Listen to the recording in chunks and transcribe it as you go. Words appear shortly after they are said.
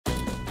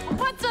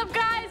What's up,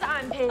 guys?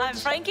 I'm Paige. I'm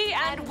Frankie,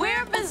 and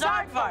we're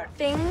Bizaardvark.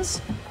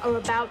 Things are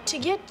about to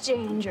get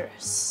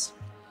dangerous.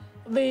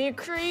 Be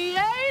creative!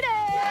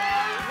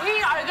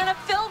 We are gonna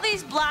fill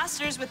these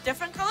blasters with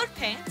different colored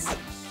paints,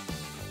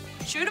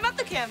 shoot them at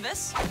the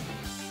canvas,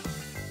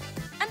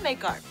 and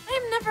make art. I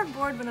am never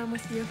bored when I'm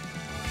with you.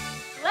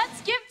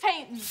 Let's get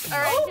painting. All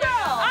right, Oh, girl!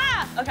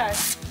 Ah! Okay.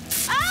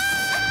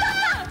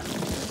 Ah!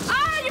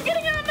 Ah, you're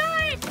getting on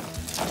mine!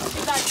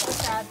 That's so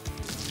sad.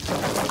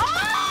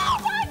 Oh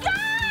my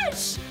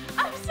gosh!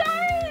 I'm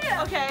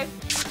sorry! Okay.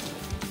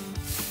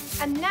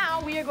 And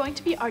now we are going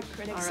to be art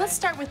critics. All right. Let's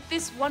start with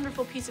this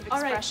wonderful piece of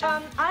expression. All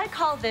right, I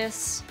call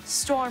this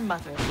Storm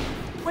Mother.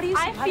 What do you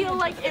think? I feel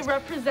like it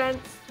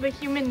represents the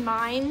human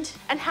mind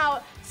and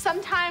how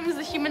sometimes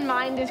the human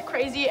mind is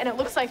crazy and it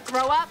looks like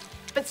throw up,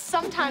 but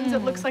sometimes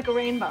it looks like a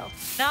rainbow.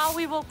 Now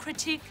we will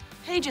critique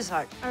Paige's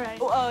art. All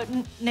right.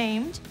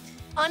 Named?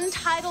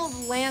 Untitled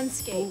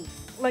Landscape.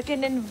 Like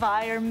an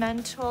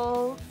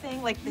environmental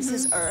thing, like this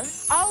is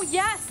Earth. Oh,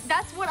 yes,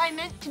 that's what I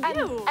meant to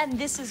do. And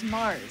this is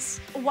Mars.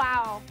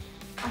 Wow.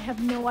 I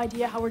have no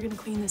idea how we're gonna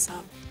clean this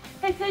up.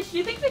 Hey, Paige, do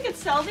you think we could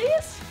sell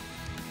these?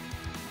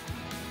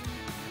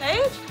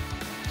 Paige?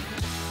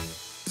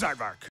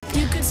 Bizaardvark.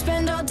 You could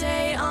spend all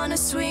day on a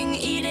swing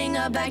eating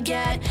a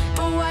baguette,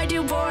 but why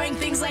do boring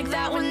things like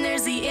that when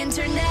there's the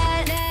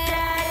internet?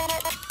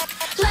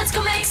 Let's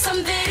go make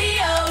some videos.